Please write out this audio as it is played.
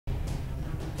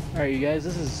Alright, you guys,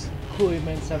 this is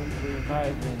Coolman735,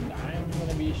 and I'm going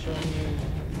to be showing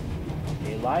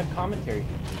you a live commentary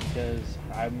because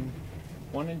I'm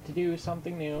wanting to do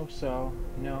something new, so,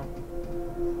 you know,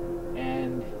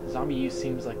 and ZombiU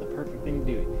seems like the perfect thing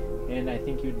to do, and I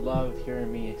think you'd love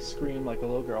hearing me scream like a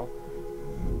little girl,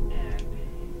 and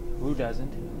who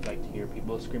doesn't like to hear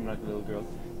people scream like a little girl?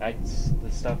 That's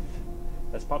the stuff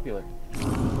that's popular.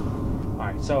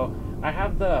 Alright, so I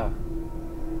have the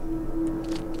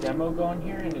demo going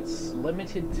here, and it's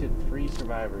limited to 3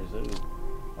 survivors. Ooh.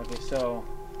 Okay, so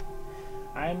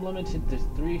I'm limited to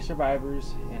 3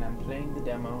 survivors, and I'm playing the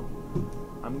demo.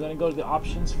 I'm gonna go to the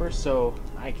options first, so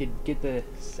I could get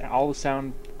all the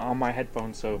sound on my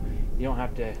headphones, so you don't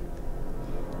have to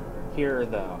hear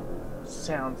the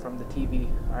sound from the TV.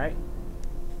 All right,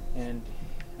 and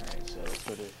all right, so let's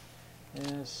go to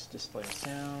this display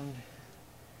sound.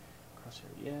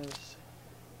 Crosshair, yes.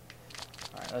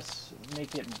 Alright, let's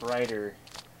make it brighter,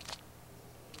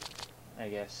 I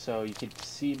guess, so you could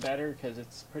see better because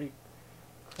it's pretty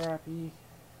crappy.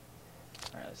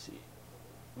 Alright, let's see.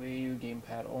 Wii U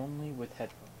gamepad only with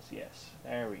headphones. Yes,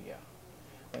 there we go.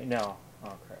 Wait, no.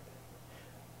 Oh, crap.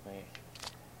 Wait.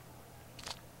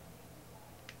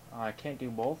 Oh, I can't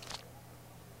do both?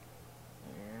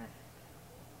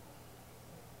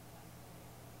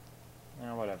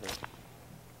 Yeah. Whatever.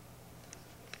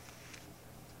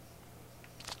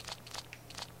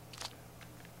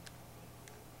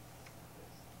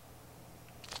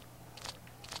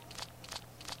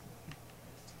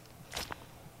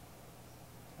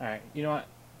 Alright, you know what?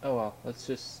 Oh well, let's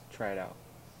just try it out.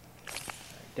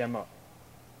 Right, demo.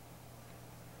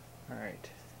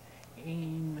 Alright.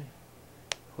 Aim.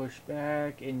 Push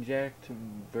back. Inject.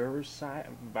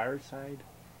 Viricide.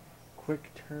 Quick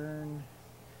turn.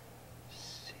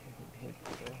 Hit.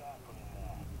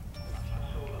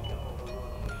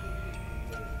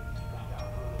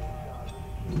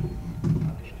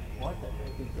 What the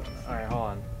heck is going on? Alright, hold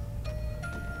on.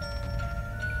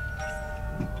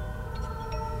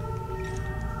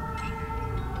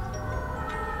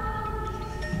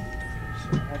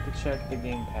 I have to check the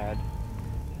gamepad.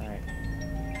 Alright.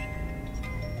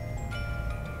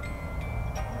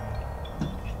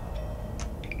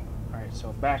 Alright,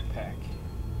 so backpack.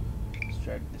 Let's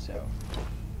check this out.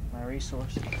 My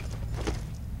resources.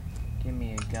 Give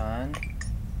me a gun.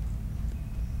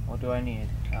 What do I need?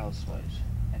 Elsewise.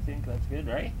 I think that's good,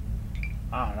 right?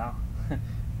 I don't know.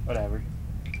 Whatever.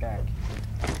 Back.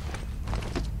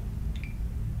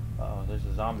 Uh-oh, there's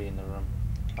a zombie in the room.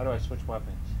 How do I switch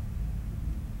weapons?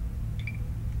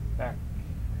 Back.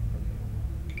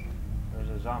 There's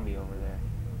a zombie over there.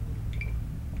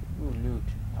 Ooh, loot.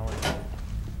 I want loot.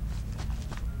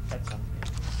 That sounds good.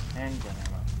 Handgun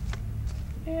ammo.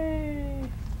 Yay!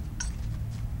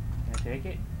 Can I take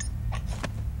it?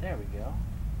 There we go.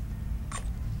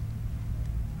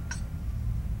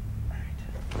 Alright.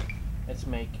 Let's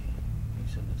make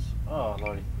use of this. Oh,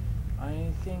 lordy.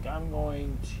 I think I'm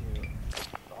going to...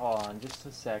 Hold on just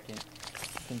a second.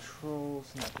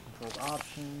 Controls, not the controls,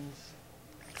 options.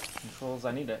 Controls,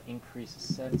 I need to increase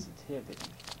sensitivity.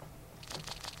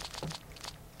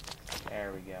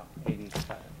 There we go.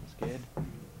 85 is good.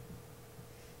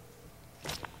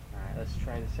 Alright, let's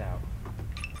try this out.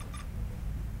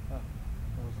 Oh,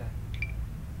 what was that?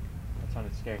 That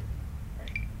sounded scary.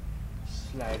 Alright.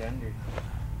 Slide under.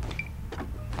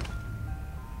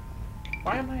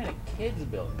 Why am I in a kid's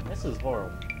building? This is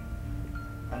horrible.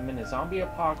 I'm in a zombie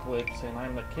apocalypse, and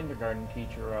I'm the kindergarten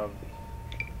teacher of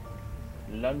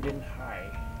London High.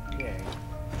 Yay.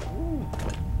 Ooh.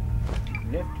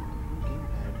 Lift.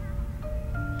 Gamepad.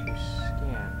 So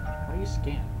scan. How do you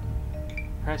scan?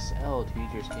 Press L to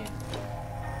use your scan.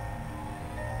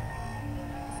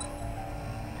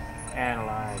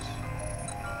 Analyze.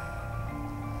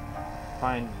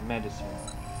 Find medicine.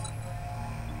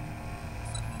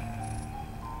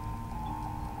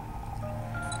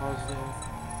 Positive.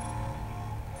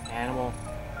 Animal.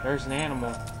 There's an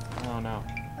animal. Oh no.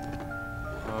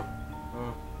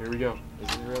 Oh, here we go. Is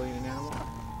it really an animal?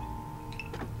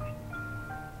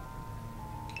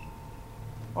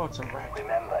 Oh, it's a rat.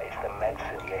 Remember, it's the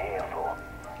medicine you're here for.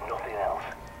 Nothing else.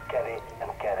 Get it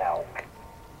and get out.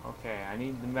 Okay, I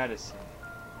need the medicine.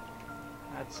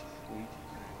 That's sweet.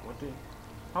 Alright,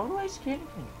 how do I scan it?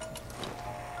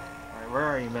 Alright, where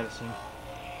are you, medicine?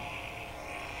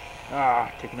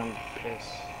 Ah, taking a piss.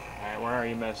 Alright, where are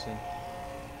you, medicine?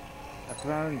 I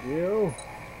found you.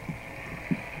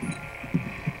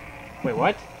 Wait,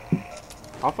 what?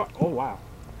 How far? Oh, wow.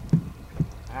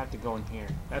 I have to go in here.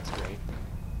 That's great.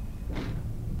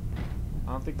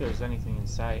 I don't think there's anything in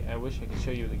sight. I wish I could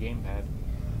show you the gamepad.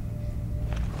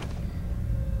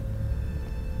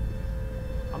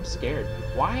 I'm scared.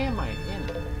 Why am I in?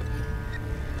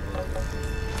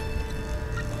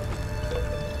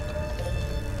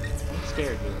 I'm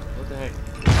scared, dude. What the heck?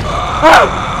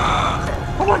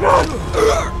 Ah! Oh my god!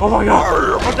 Oh my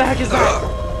god! What the heck is that?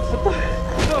 What the heck?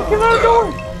 Get out of the door!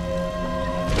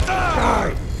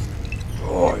 Die!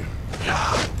 Boy!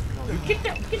 No, you get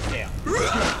down! Get down!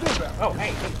 Oh,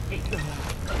 hey, hey, hey!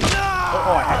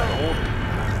 Oh, I have to hold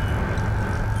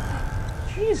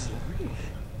it. Jeez Louise.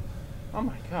 Oh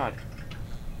my god.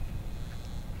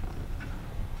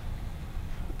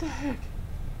 What the heck?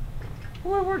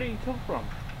 Where did he come from?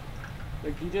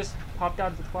 Like, he just popped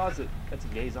out of the closet. That's a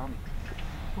gay zombie.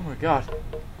 Oh my god.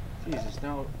 Jesus,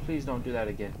 no. Please don't do that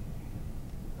again.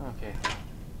 Okay.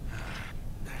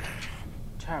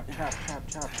 Chop, chop, chop,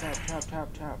 chop, chop, chop,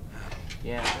 chop, chop.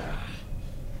 Yeah.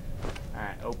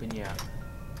 Alright, open you up.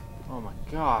 Oh my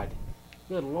god.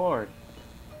 Good lord.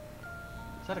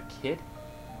 Is that a kid?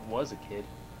 It was a kid.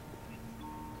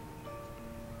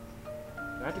 Do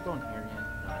I have to go in here again?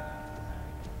 No.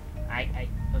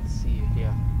 Let's see.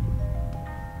 Yeah.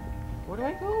 Where do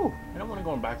I go? I don't want to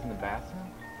go back in the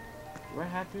bathroom. Do I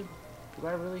have to? Do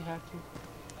I really have to?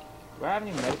 Do I have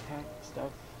any medpack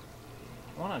stuff?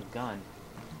 I want a gun.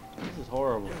 This is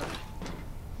horrible.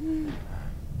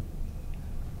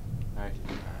 Alright.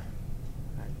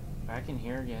 Back in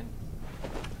here again.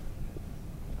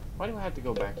 Why do I have to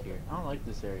go back here? I don't like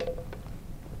this area.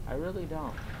 I really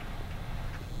don't.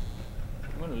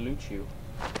 I'm gonna loot you.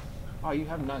 Oh, you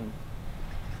have none.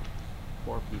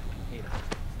 Poor people. I hate it.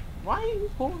 Why are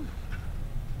you poor?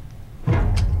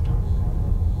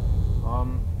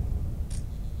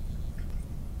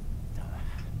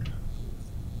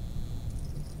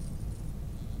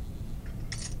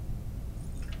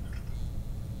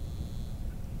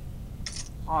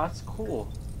 Oh, that's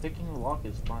cool. Picking a lock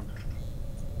is fun.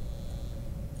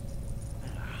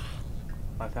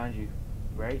 I found you.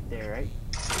 Right there, right?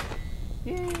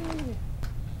 Yay!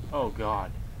 Oh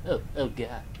god. Oh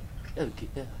god. Oh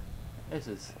god.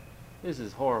 This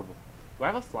is horrible. Do I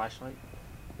have a flashlight?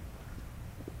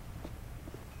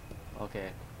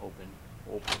 Okay. Open.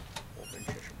 Sesame.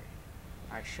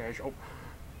 I says open.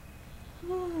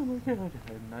 Oh my god.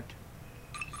 I'm not.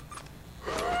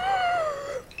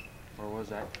 Or was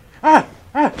that? Ah!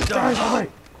 Sorry!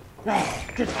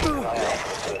 Get boxes.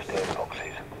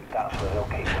 That's where they'll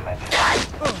keep the medicine.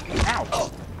 Ow!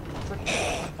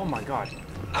 Oh my god.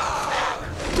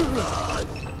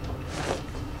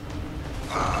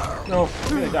 No, I'm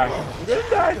gonna die.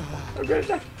 I'm gonna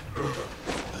die.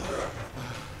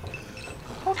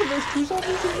 How come there's two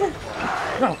zombies in here?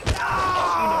 No! You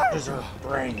don't deserve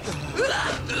brains.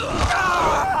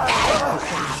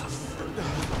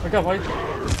 Oh my god, why?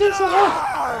 There's so hard!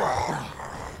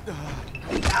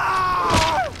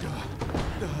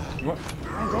 What?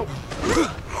 Go.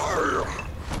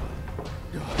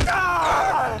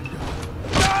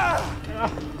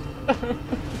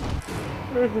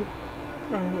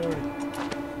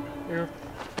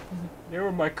 They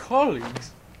were my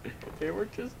colleagues. They were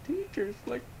just teachers.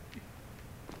 Like,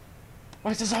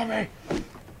 what's the zombie?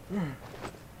 Oh,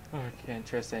 I can't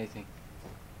trust anything.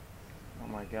 Oh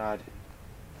my god.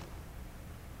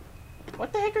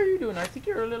 What the heck are you doing? I think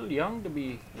you're a little young to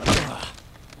be.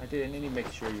 I didn't need to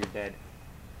make sure you're dead.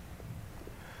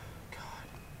 God.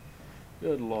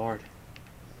 Good lord.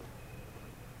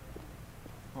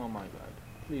 Oh my god.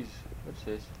 Please. What's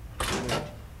this?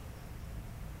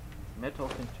 Metal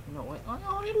no wait. I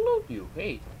want to loot you.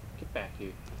 Hey, get back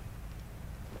here.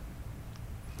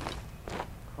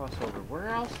 Crossover. Where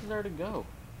else is there to go?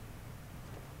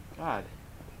 God.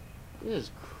 This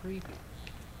is creepy.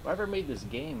 Whoever made this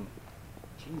game.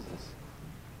 Jesus.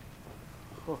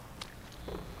 Oh.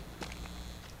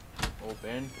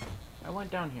 Open. I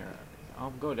went down here.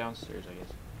 I'll go downstairs, I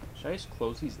guess. Should I just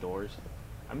close these doors?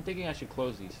 I'm thinking I should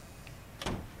close these.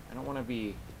 I don't want to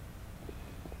be...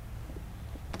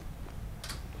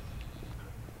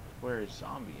 Where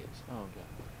zombie is? Oh god.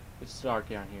 It's dark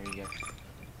down here again.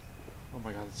 Oh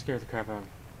my god, that scared the crap out of me.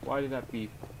 Why did that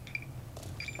beep?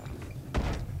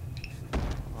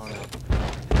 Oh no.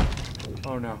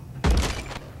 Oh no.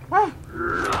 Ah!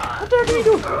 What the heck are you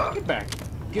doing? Get back.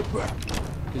 Get back.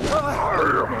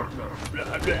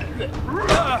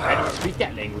 I don't speak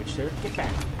that language, sir. Get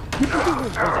back. What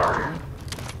was that, German?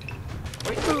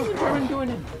 Wait, what is the German doing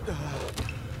in?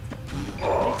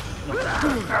 No.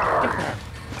 Get back.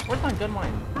 Where's my gun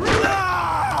mine?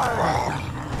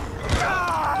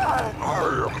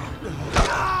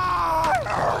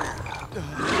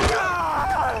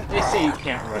 They say you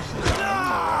can't rush this.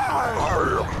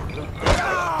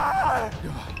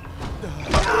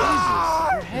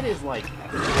 Jesus, your head is like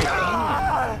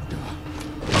titanium.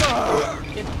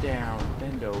 Get down.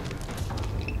 Bend over.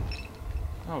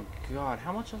 Oh god,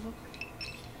 how much is it?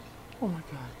 Oh my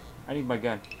god. I need my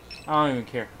gun. I don't even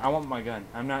care. I want my gun.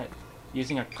 I'm not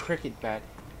using a cricket bat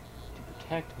to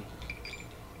protect me.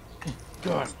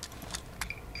 Gun.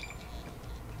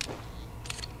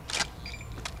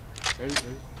 Ready?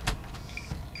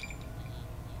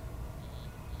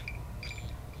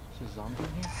 Is a zombie in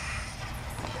here?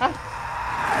 Ah!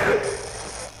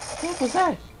 What was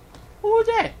that? Who was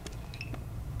that?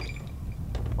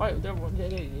 Why,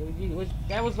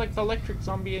 that was like the electric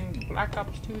zombie in Black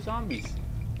Ops 2 Zombies.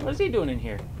 What is he doing in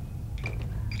here?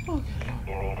 Oh, good lord.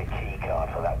 You need a key card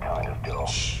for that kind of door,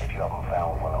 if you haven't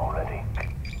found one already.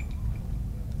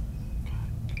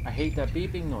 I hate that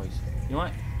beeping noise. You know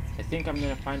what? I think I'm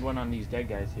gonna find one on these dead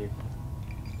guys here.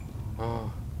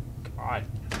 Oh, God.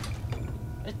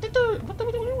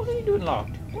 What are you doing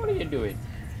locked? What are you doing?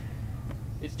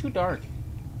 It's too dark.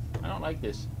 I don't like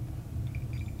this.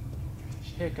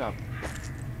 Pick up.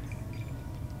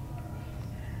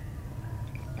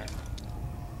 Right.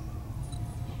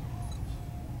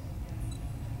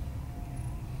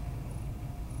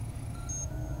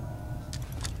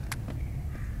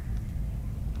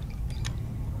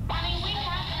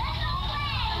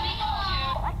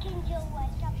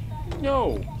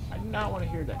 No! I do not want to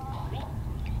hear that.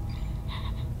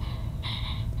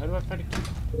 How do I find a key?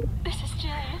 This is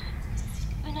Jane,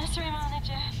 the nursery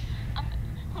manager.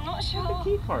 I'm not sure A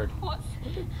key card. what's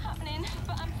happening,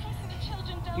 but I'm taking the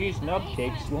children down. These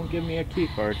nubcakes won't give me a key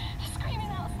card.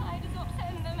 Screaming outside is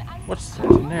upsetting them. And What's that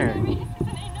in there? this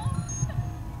isn't enough.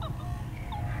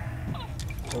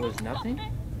 There was nothing?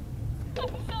 I'm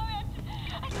sorry.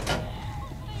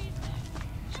 Please,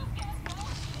 just get us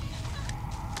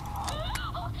out.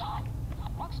 Oh God!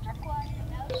 Rock struck one,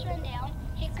 nose run down,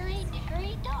 hickory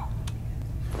dickory dock.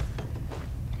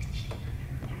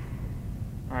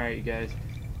 Alright, you guys.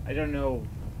 I don't know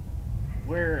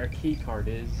where a key card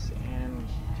is, and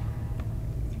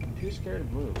I'm too scared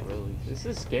to move, really. This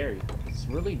is scary. It's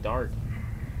really dark,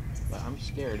 but I'm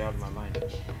scared out of my mind.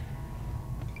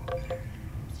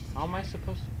 How am I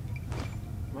supposed to...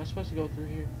 Am I supposed to go through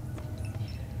here?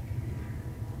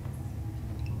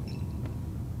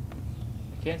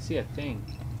 I can't see a thing.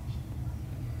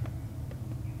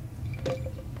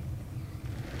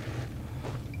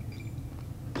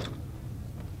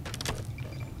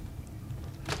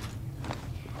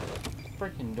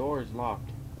 Freaking door is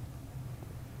locked.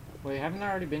 Wait, haven't I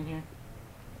already been here?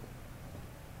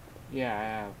 Yeah, I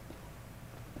have.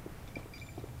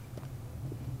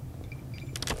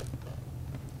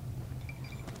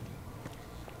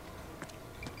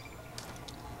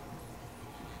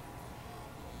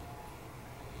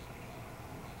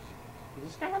 Does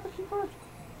this guy have a key card?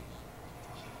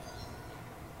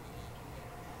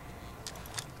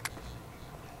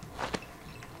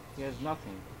 He has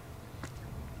nothing.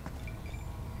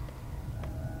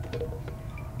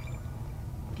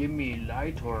 Give me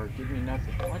light or give me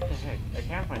nothing. What the heck? I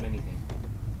can't find anything.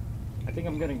 I think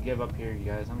I'm gonna give up here, you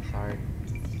guys. I'm sorry.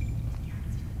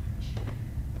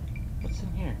 What's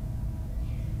in here?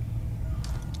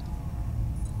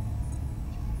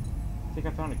 I think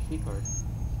I found a key card. Is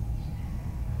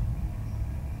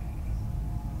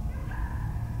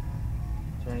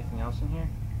there anything else in here?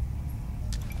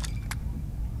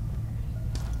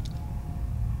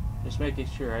 Just making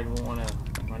sure I don't want to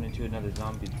run into another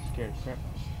zombie scared crap.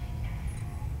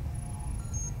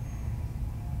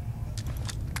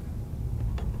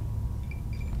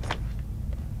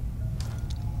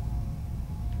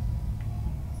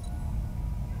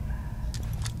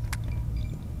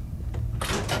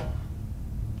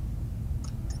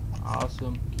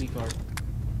 Awesome key card.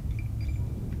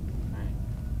 Alright.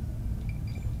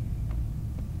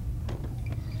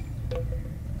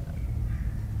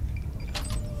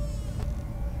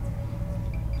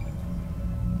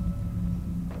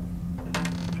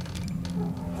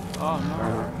 Oh no.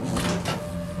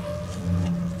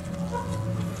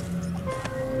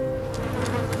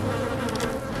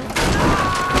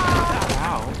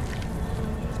 Ow.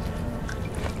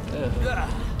 Ugh.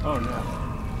 Oh no.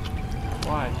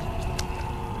 Why?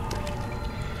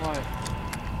 Why?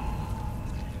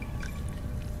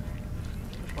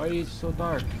 Why are you so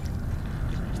dark?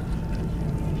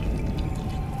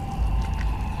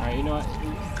 Alright, you know what?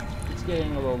 It's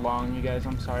getting a little long, you guys.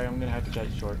 I'm sorry. I'm gonna have to cut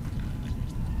it short.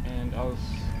 And I'll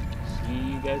see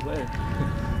you guys later.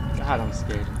 God, I'm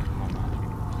scared.